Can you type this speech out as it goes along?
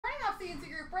CNC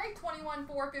Group Break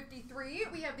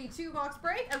 21/453. We have the 2-box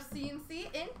break of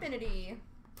CNC Infinity.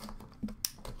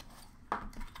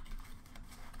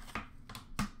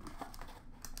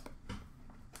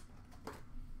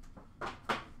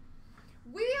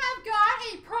 We have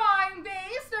got a prime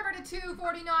base, number to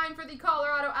 249 for the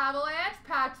Colorado Avalanche,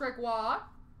 Patrick Waugh.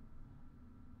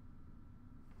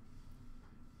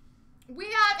 We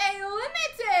have a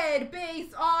limited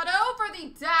base auto for the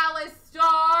Dallas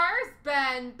Stars,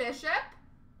 Ben Bishop.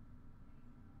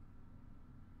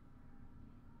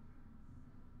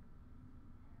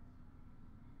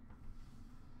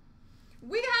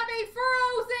 We have a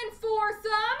Frozen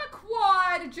Foursome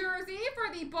quad jersey for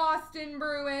the Boston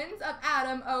Bruins of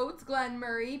Adam Oates, Glenn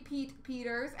Murray, Pete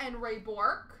Peters, and Ray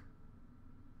Bourque.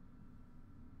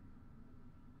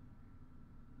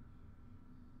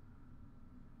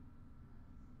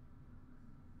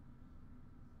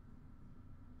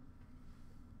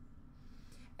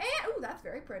 And, ooh, that's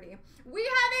very pretty. We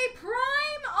have a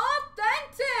Prime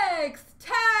Authentics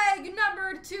tag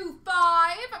number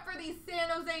 25 for the San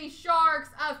Jose Sharks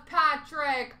of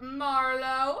Patrick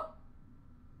Marleau.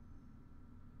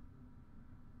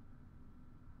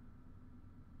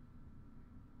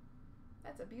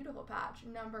 That's a beautiful patch,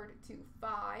 numbered to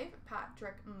 5,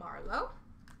 Patrick Marleau.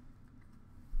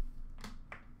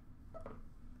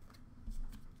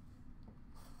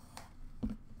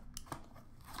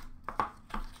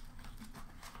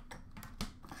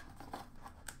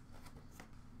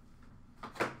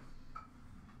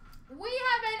 We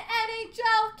have an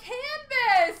NHL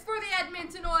canvas for the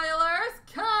Edmonton Oilers,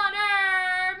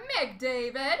 Connor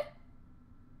McDavid.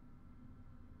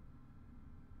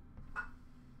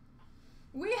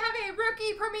 We have a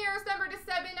rookie premieres number to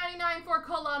 799 for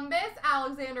Columbus,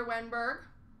 Alexander Wenberg.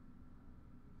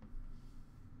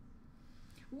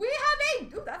 We have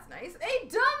a, ooh, that's nice, a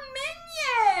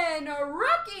Dominion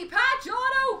rookie patch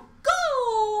auto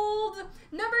gold,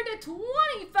 number to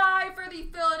 25 for the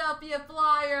Philadelphia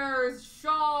Flyers,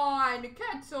 Sean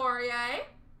Couturier.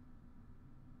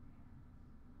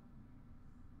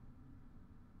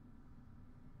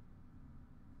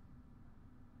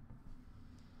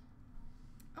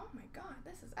 Oh my God,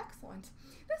 this is excellent.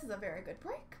 This is a very good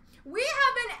break. We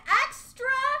have an extra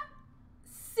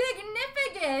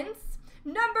significance,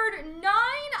 numbered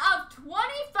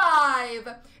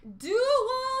 9/25,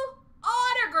 dual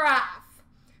autograph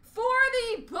for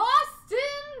the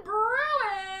Boston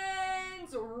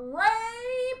Bruins,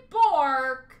 Ray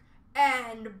Bourque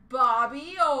and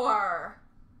Bobby Orr.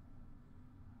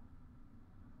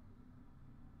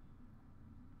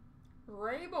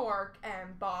 Ray Bourque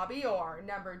and Bobby Orr,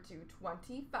 number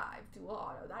 225, dual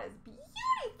auto. That is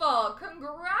beautiful.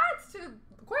 Congrats to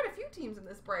quite a few teams in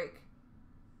this break.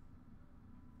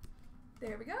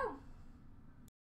 There we go.